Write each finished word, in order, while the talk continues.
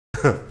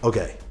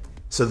Okay,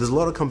 so there's a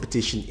lot of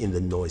competition in the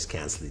noise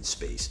cancelling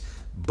space.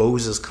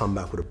 Bose has come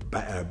back with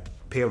a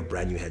pair of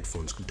brand new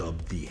headphones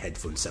dubbed the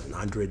Headphone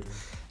 700,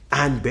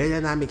 and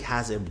Beyerdynamic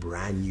has a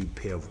brand new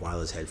pair of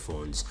wireless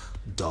headphones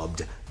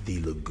dubbed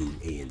the Lagoon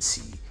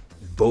ANC.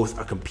 Both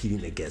are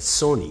competing against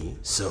Sony,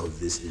 so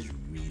this is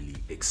really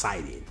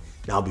exciting.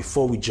 Now,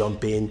 before we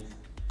jump in,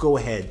 go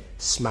ahead,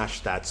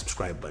 smash that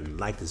subscribe button,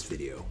 like this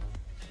video,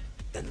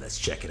 and let's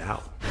check it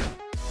out.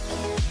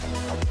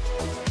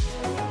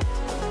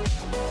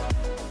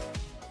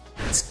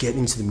 Let's get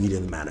into the meat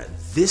of the matter.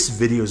 This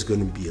video is going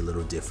to be a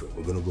little different.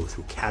 We're going to go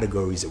through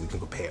categories that we can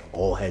compare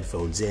all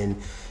headphones in.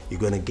 You're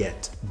going to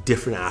get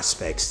different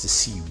aspects to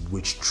see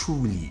which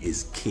truly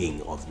is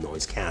king of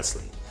noise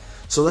cancelling.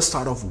 So let's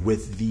start off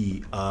with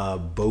the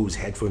Bose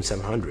Headphone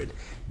 700.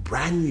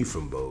 Brand new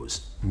from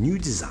Bose, new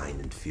design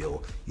and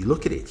feel. You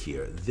look at it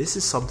here, this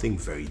is something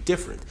very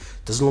different.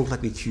 Doesn't look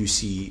like the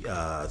QC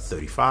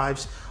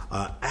 35s,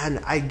 and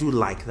I do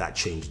like that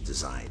change in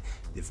design.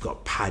 They've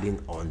got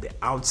padding on the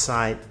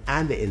outside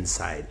and the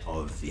inside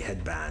of the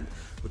headband,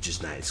 which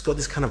is nice. It's got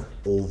this kind of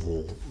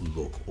oval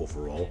look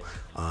overall.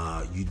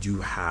 You do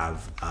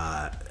have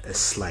a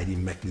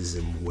sliding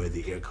mechanism where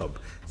the ear cup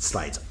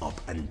slides up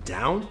and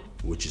down,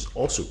 which is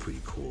also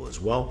pretty cool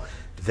as well.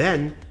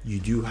 Then you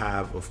do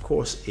have, of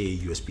course, a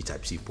USB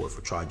Type-C port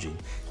for charging.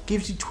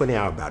 Gives you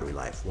 20-hour battery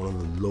life, one of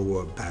the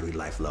lower battery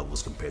life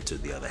levels compared to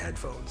the other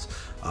headphones.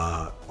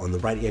 On the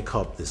right ear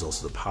cup, there's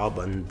also the power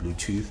button,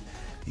 Bluetooth,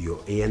 your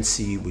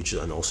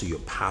ANC, and also your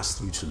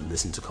pass-through to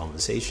listen to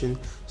conversation,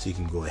 so you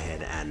can go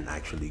ahead and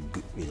actually,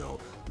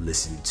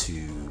 listen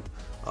to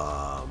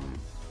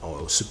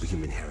or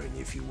superhuman hearing,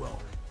 if you will.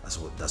 That's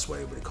what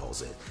everybody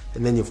calls it.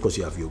 And then of course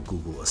you have your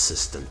Google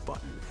Assistant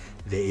button.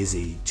 There is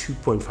a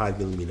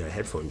 2.5mm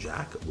headphone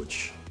jack,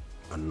 which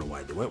I don't know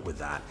why they went with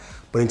that.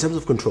 But in terms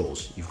of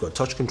controls, you've got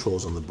touch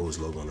controls on the Bose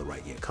logo on the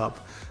right ear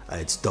cup.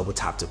 It's double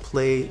tap to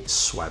play.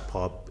 Swipe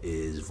up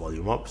is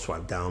volume up,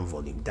 swipe down,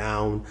 volume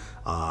down,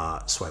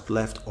 swipe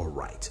left or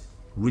right.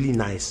 Really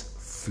nice,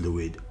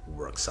 fluid,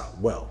 works out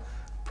well.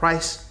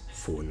 Price,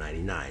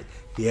 $4.99.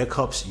 The ear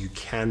cups, you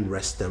can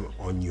rest them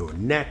on your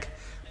neck,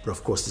 but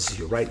of course this is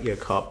your right ear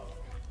cup,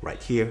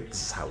 right here.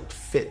 This is how it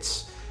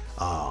fits.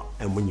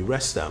 And when you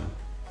rest them,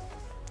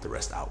 they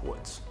rest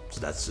outwards.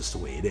 So that's just the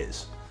way it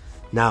is.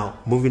 Now,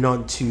 moving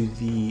on to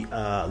the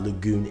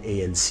Lagoon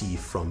ANC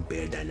from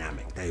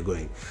Beyerdynamic. Now you're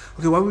going,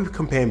 okay, why are we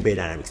comparing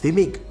Beyerdynamic? They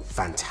make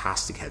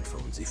fantastic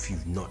headphones. If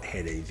you've not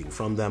heard anything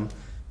from them,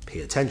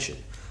 pay attention.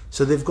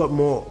 So they've got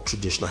more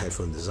traditional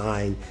headphone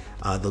design.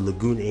 The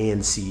Lagoon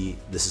ANC,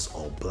 this is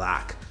all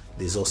black.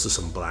 There's also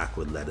some black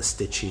with leather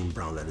stitching,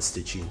 brown leather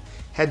stitching.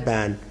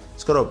 Headband,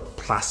 it's got a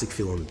plastic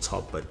feel on the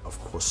top, but of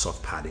course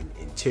soft padding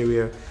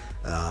interior.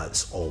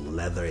 It's all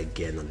leather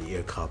again on the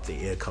ear cup.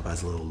 The ear cup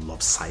has a little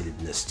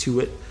lopsidedness to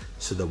it,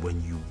 so that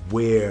when you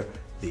wear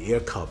the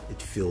ear cup,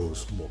 it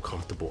feels more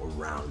comfortable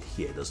around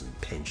here. It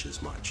doesn't pinch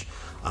as much.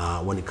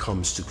 When it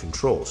comes to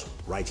controls,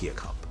 right ear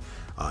cup.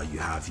 You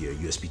have your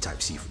USB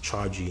Type-C for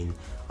charging.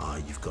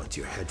 You've got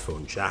your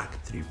headphone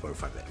jack,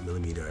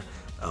 3.5mm,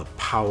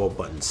 power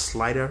button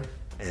slider,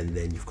 and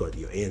then you've got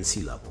your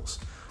ANC levels.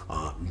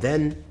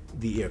 Then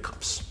the ear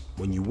cups.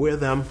 When you wear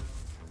them,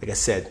 like I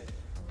said,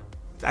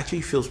 it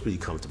actually feels pretty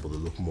comfortable. They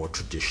look more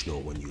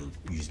traditional when you're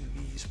using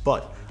these,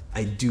 but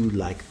I do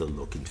like the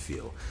look and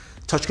feel.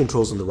 Touch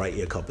controls on the right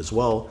ear cup as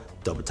well.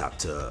 Double tap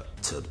to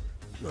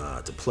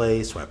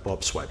play, swipe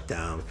up, swipe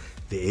down.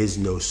 There is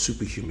no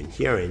superhuman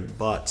hearing,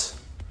 but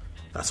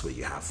that's what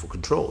you have for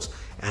controls.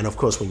 And of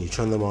course, when you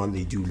turn them on,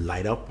 they do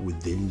light up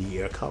within the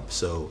ear cup.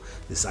 So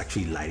there's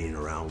actually lighting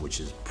around, which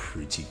is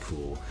pretty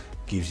cool.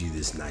 Gives you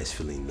this nice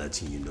feeling,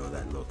 letting you know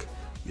that, look,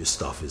 your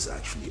stuff is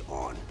actually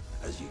on,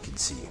 as you can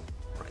see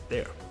right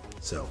there.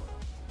 So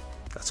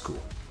that's cool.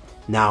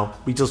 Now,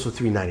 retails for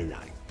 $3.99.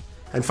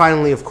 And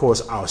finally, of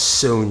course, our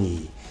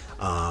Sony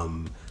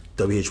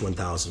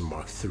WH-1000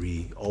 Mark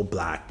III, all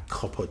black,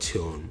 copper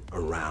tone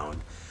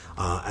around.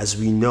 As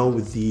we know,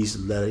 with these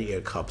leather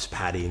ear cups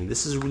padding,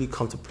 this is a really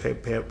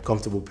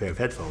comfortable pair of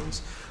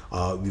headphones.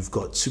 We've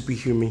got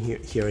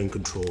superhuman hearing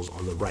controls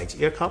on the right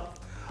ear cup,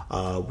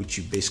 which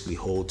you basically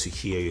hold to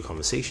hear your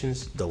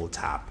conversations. Double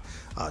tap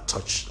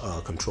touch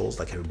controls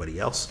like everybody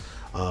else.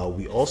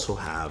 We also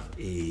have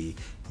a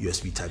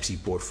USB Type-C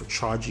port for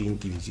charging,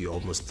 giving you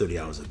almost 30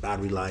 hours of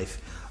battery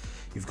life.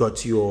 You've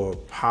got your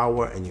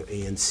power and your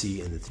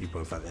ANC and the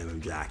 3.5mm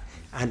jack,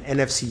 and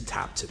NFC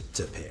tap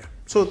to pair.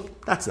 So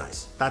that's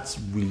nice. That's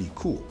really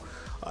cool.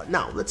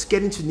 Now let's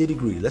get into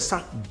nitty-gritty. Let's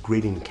start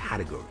grading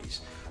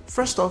categories.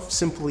 First off,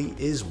 simply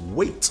is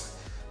weight.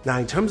 Now,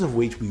 in terms of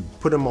weight, we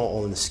put them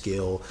all on the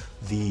scale.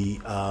 The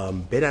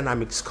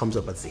Beyerdynamic comes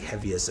up as the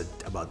heaviest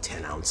at about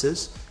 10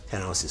 ounces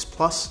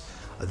plus.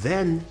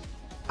 Then,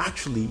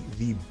 actually,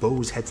 the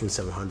Bose Headphone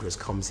 700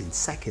 comes in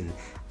second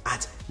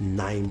at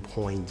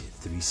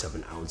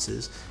 9.37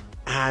 ounces.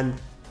 And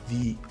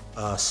the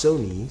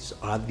Sonys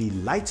are the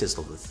lightest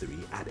of the three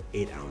at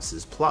 8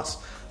 ounces plus.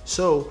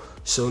 So,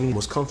 Sony's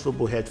most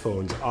comfortable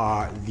headphones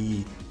are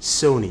the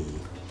Sony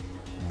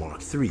Mark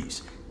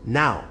IIIs.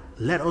 Now,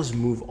 let us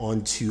move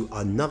on to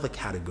another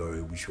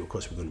category, which of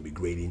course we're going to be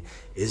grading,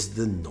 is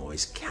the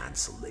noise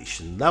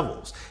cancellation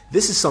levels.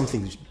 This is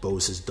something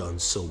Bose has done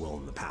so well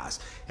in the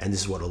past, and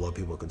this is what a lot of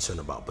people are concerned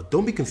about. But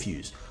don't be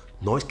confused.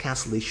 Noise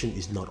cancellation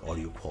is not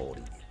audio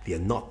quality. They are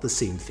not the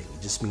same thing.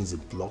 It just means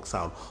it blocks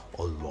out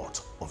a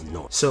lot of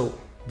noise. So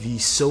the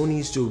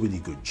Sonys do a really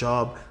good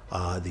job.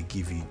 They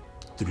give you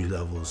 2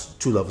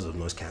 levels of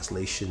noise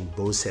cancellation.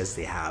 Bose says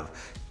they have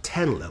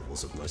 10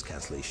 levels of noise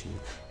cancellation,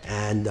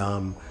 and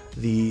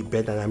the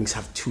Beyerdynamics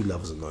have 2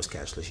 levels of noise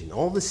cancellation.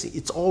 All this,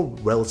 it's all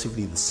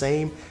relatively the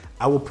same.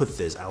 I will put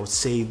this, I would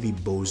say the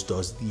Bose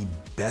does the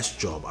best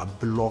job at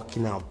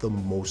blocking out the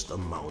most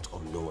amount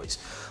of noise.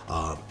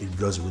 It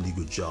does a really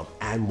good job,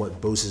 and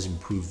what Bose has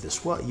improved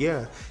this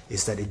year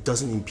is that it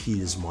doesn't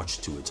impede as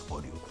much to its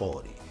audio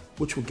quality,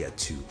 which we'll get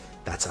to.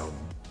 That's our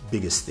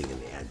biggest thing in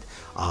the end.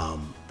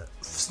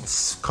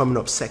 Coming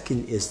up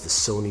second is the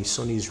Sony.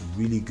 Sony is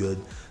really good.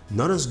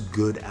 Not as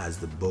good as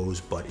the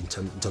Bose, but in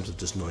terms of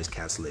just noise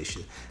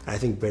cancellation. And I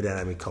think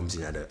Beyerdynamic comes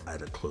in at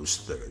a close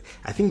third.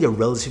 I think they're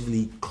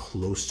relatively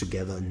close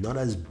together, not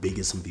as big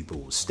as some people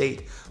will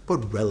state,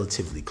 but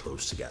relatively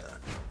close together.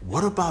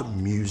 What about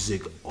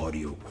music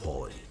audio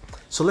quality?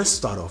 So let's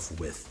start off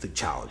with the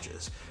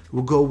challenges.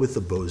 We'll go with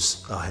the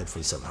Bose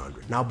Headphone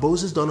 700. Now,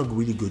 Bose has done a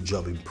really good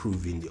job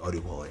improving the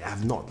audio quality. I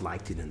have not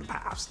liked it in the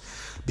past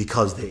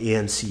because the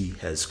ANC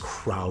has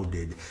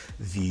crowded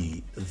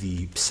the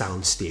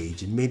sound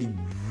stage and made it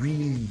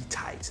really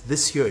tight.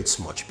 This year, it's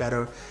much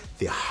better.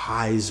 The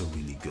highs are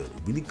really good.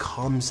 It really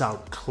comes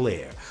out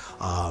clear.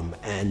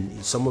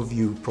 And some of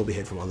you probably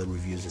heard from other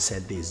reviews and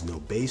said there's no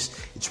bass.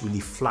 It's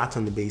really flat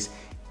on the bass.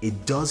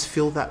 It does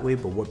feel that way,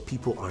 but what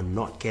people are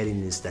not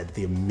getting is that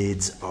their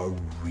mids are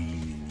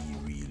really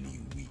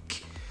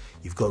weak.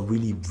 You've got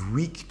really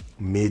weak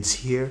mids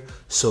here,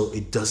 so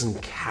it doesn't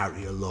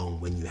carry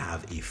along when you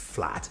have a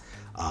flat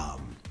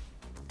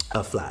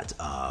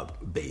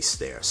bass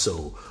there.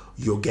 So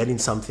you're getting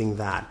something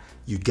that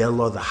you get a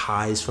lot of the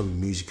highs from the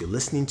music you're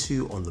listening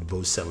to on the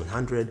Bose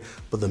 700,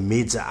 but the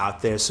mids are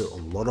out there, so a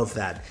lot of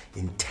that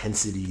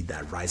intensity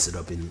that rises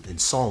up in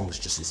songs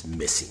just is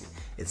missing.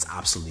 It's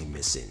absolutely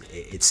missing.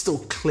 It's still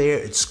clear,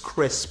 it's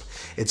crisp,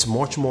 it's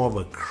much more of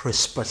a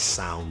crisper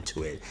sound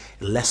to it,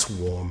 less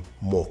warm,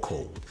 more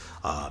cold.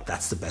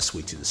 That's the best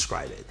way to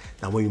describe it.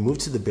 Now, when we move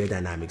to the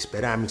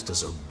Beyerdynamics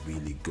does a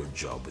really good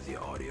job with the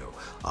audio.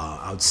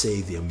 I would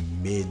say their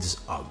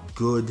mids are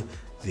good.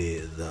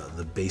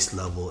 The bass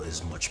level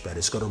is much better.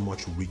 It's got a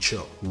much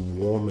richer,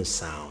 warmer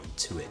sound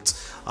to it.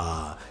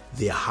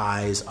 Their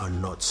highs are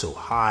not so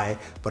high,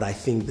 but I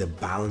think the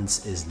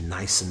balance is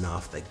nice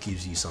enough that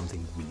gives you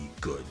something really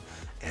good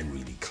and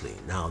really clean.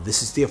 Now,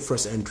 this is their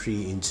first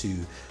entry into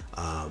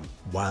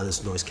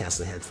wireless noise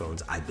cancelling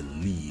headphones, I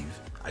believe.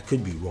 I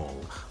could be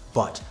wrong,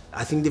 but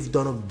I think they've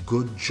done a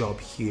good job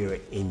here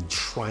in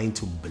trying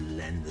to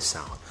blend the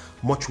sound.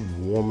 Much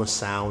warmer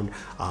sound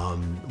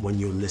when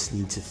you're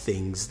listening to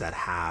things that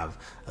have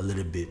a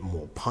little bit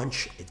more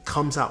punch. It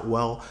comes out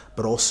well,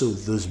 but also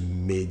those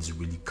mids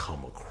really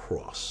come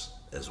across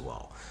as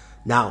well.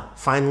 Now,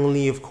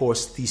 finally, of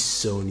course, the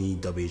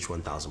Sony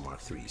WH-1000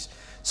 Mark IIIs.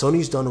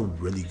 Sony's done a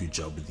really good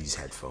job with these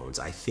headphones.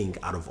 I think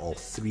out of all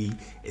three,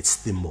 it's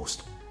the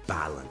most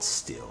balanced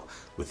still,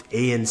 with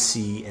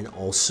ANC and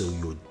also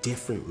your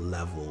different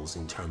levels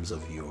in terms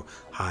of your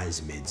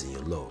highs, mids, and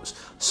your lows.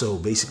 So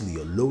basically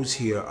your lows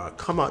here are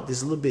come out,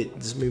 there's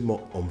maybe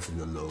more oomph in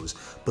the lows,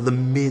 but the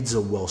mids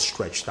are well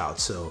stretched out.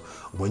 So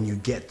when you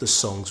get the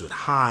songs with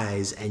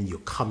highs and you're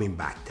coming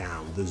back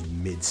down, those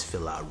mids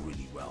fill out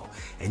really well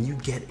and you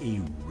get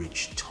a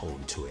rich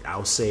tone to it. I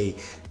would say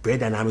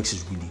Beyerdynamics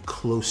is really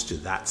close to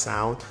that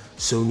sound.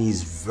 Sony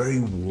is very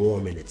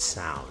warm in its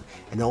sound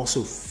and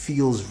also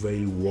feels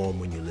very warm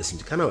when you're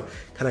listening to kind of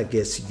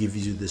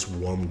gives you this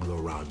warm glow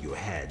around your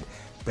head.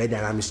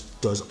 Beyerdynamics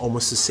does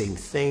almost the same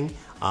thing,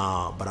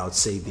 but I would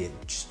say they're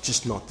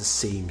just not the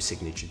same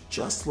signature,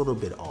 just a little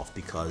bit off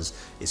because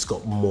it's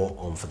got more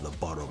oomph at the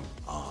bottom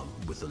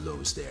with the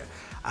lows there,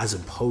 as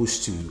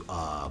opposed to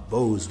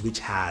Bose, which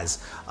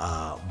has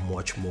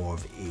much more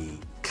of a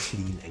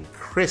clean and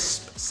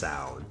crisp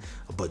sound,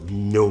 but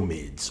no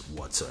mids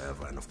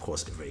whatsoever, and of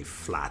course a very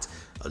flat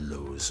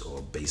lows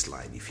or bass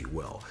line, if you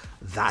will.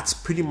 That's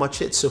pretty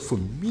much it. So for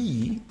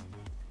me,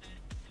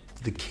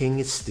 the king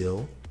is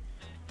still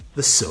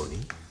the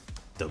Sony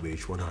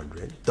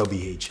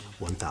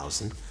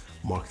WH-1000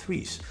 Mark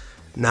IIIs.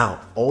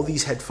 Now, all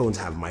these headphones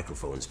have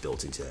microphones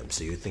built into them,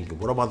 so you're thinking,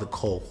 what about the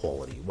call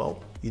quality?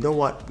 Well, you know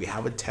what? We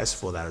have a test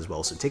for that as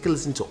well. So take a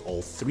listen to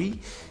all three,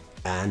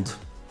 and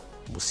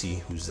we'll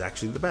see who's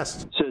actually the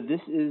best. So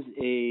this is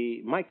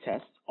a mic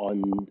test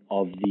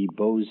of the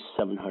Bose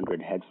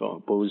 700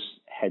 headphone, Bose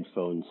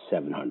Headphone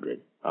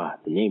 700. The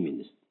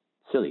naming is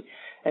silly.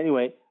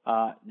 Anyway,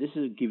 this is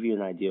to give you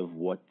an idea of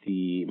what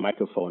the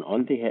microphone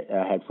on the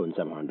Headphone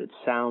 700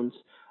 sounds,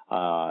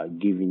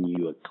 giving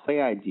you a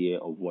clear idea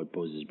of what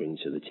Bose is bringing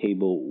to the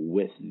table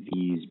with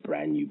these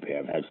brand new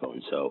pair of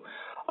headphones. So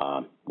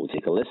we'll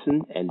take a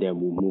listen and then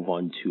we'll move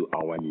on to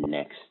our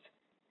next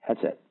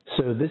headset.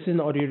 So this is an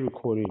audio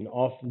recording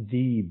of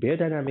the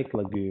Beyerdynamic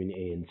Lagoon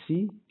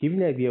ANC,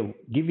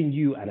 giving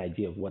you an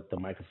idea of what the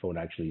microphone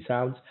actually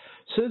sounds,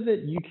 so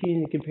that you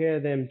can compare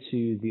them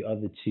to the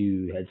other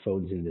two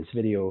headphones in this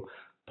video.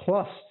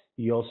 Plus,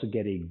 you also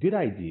get a good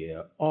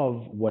idea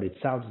of what it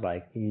sounds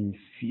like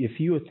if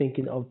you are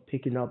thinking of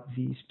picking up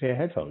these pair of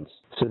headphones.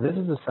 So this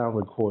is a sound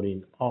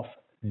recording of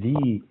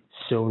the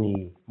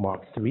Sony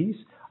Mark IIIs.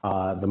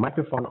 The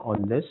microphone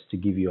on this to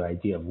give you an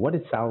idea of what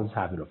it sounds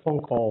having a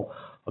phone call,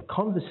 a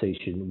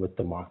conversation with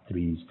the Mark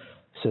IIIs,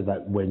 so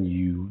that when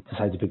you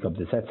decide to pick up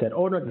this headset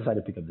or not decide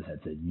to pick up this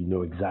headset, you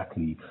know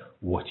exactly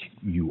what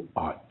you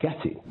are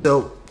getting.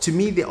 So to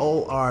me, they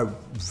all are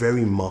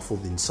very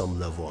muffled in some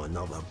level or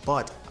another,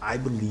 but I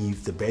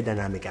believe the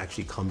Beyerdynamic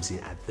actually comes in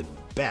at the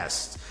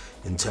best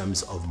in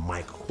terms of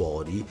mic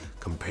quality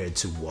compared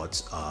to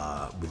what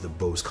with the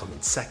Bose coming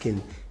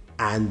second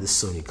and the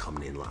Sony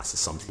coming in last.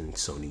 Is something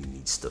Sony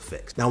needs to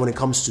fix. Now, when it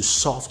comes to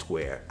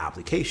software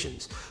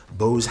applications,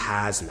 Bose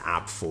has an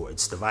app for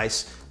its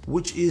device,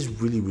 which is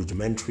really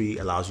rudimentary,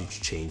 allows you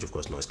to change, of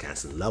course, noise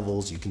cancelling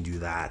levels. You can do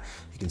that.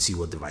 You can see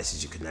what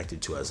devices you're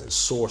connected to as a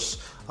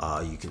source.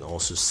 You can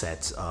also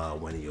set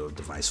when your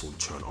device will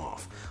turn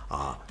off,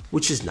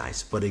 which is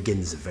nice. But again,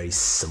 it's a very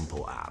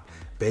simple app.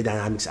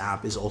 Beyerdynamic's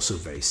app is also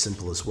very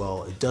simple as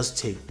well. It does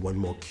take one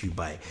more cue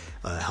by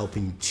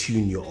helping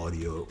tune your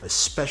audio,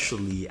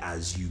 especially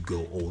as you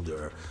go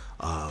older.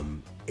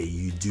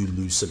 You do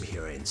lose some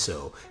hearing,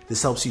 so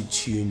this helps you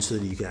tune so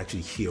that you can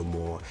actually hear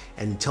more,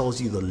 and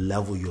tells you the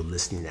level you're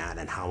listening at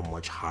and how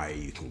much higher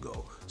you can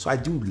go. So I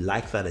do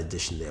like that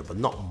addition there, but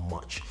not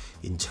much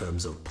in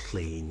terms of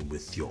playing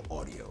with your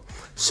audio.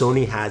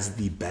 Sony has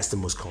the best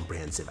and most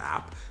comprehensive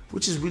app,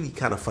 which is really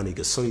kind of funny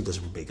because Sony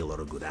doesn't make a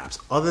lot of good apps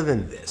other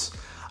than this.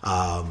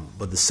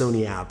 But the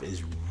Sony app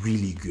is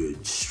really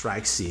good,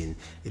 strikes in,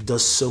 it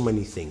does so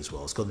many things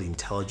well. It's got the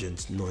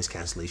intelligent noise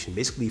cancellation,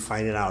 basically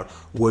finding out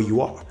where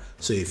you are.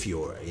 So if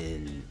you're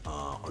in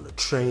on a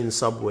train,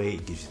 subway,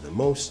 it gives you the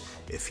most.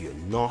 If you're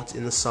not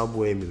in the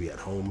subway, maybe at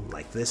home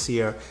like this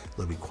here,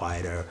 it'll be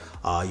quieter.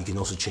 You can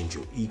also change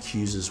your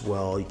EQs as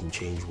well. You can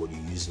change what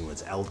you're using, whether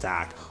it's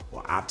LDAC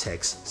or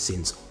aptX,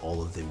 since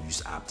all of them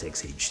use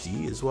aptX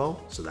HD as well.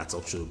 So that's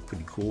also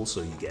pretty cool.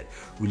 So you get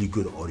really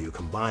good audio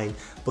combined.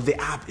 But the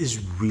app is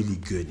really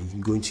good, and you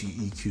can go into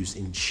your EQs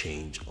and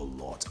change a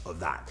lot of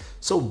that.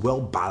 So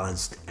well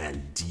balanced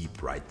and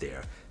deep right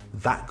there.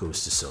 That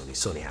goes to Sony.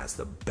 Sony has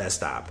the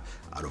best app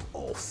out of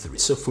all three.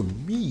 So for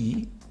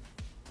me,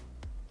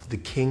 the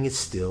king is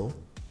still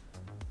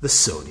the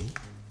Sony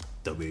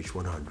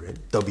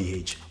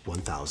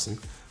WH1000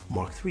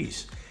 Mark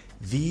IIIs.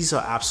 These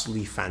are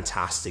absolutely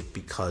fantastic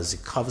because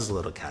it covers a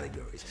lot of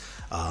categories.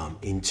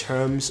 In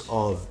terms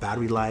of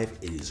battery life,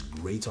 it is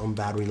great on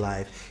battery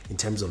life. In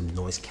terms of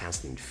noise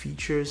cancelling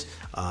features,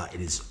 it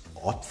is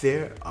up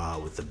there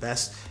with the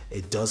best.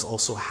 It does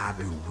also have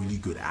a really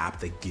good app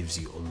that gives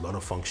you a lot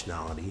of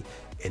functionality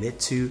in it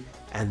too,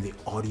 and the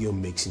audio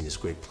mixing is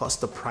great. Plus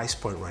the price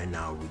point right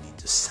now really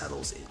just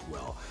settles it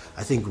well.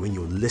 I think when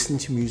you're listening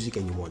to music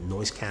and you want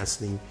noise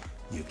cancelling,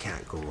 you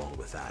can't go wrong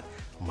with that.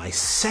 My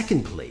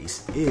second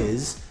place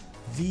is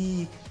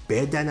the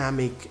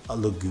Beyerdynamic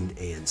Lagoon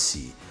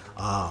ANC.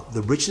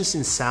 The richness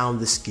in sound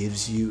this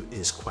gives you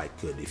is quite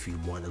good. If you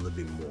want a little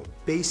bit more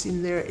bass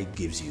in there, it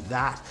gives you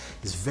that.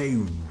 It's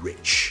very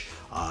rich.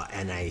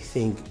 And I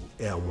think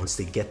once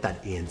they get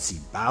that ANC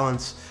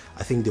balance,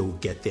 I think they will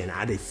get there and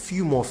add a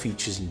few more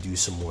features and do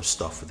some more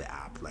stuff with the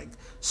app like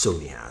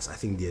Sony has. I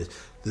think there's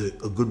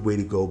a good way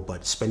to go,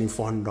 but spending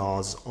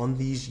 $400 on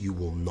these, you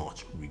will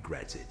not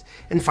regret it.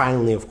 And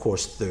finally, of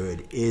course,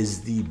 third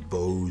is the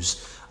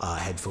Bose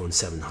Headphone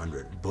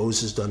 700.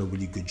 Bose has done a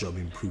really good job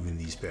improving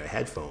these pair of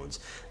headphones.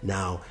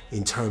 Now,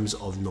 in terms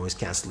of noise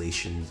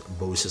cancellation,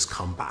 Bose has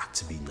come back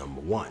to be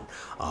number one,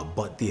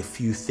 but there are a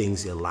few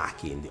things they're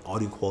lacking. The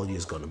audio quality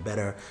has gotten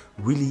better,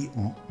 really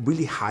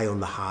high on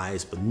the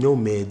highs, but no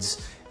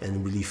mids,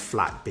 and really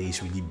flat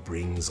bass really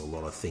brings a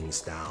lot of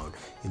things down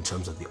in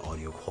terms of the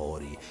audio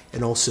quality.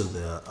 And also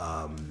the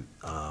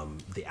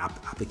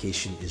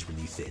application is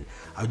really thin.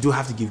 I do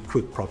have to give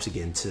quick props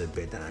again to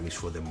Beyerdynamics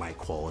for the mic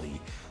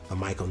quality. The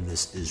mic on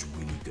this is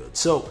really good.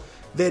 So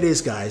there it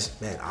is, guys.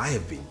 Man, I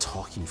have been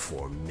talking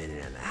for a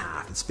minute and a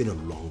half. It's been a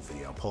long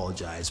video, I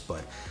apologize,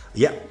 but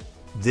yeah,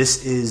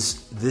 this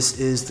is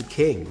the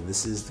king.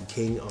 This is the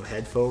king of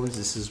headphones.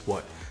 This is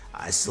what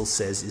I still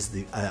says is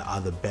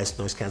are the best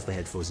noise cancelling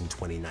headphones in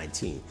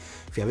 2019.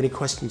 If you have any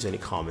questions or any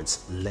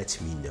comments, let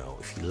me know.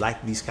 If you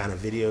like these kind of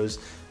videos,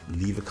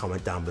 leave a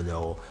comment down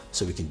below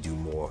so we can do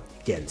more.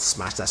 Again,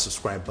 smash that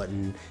subscribe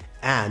button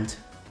and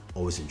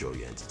always enjoy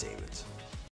your entertainment.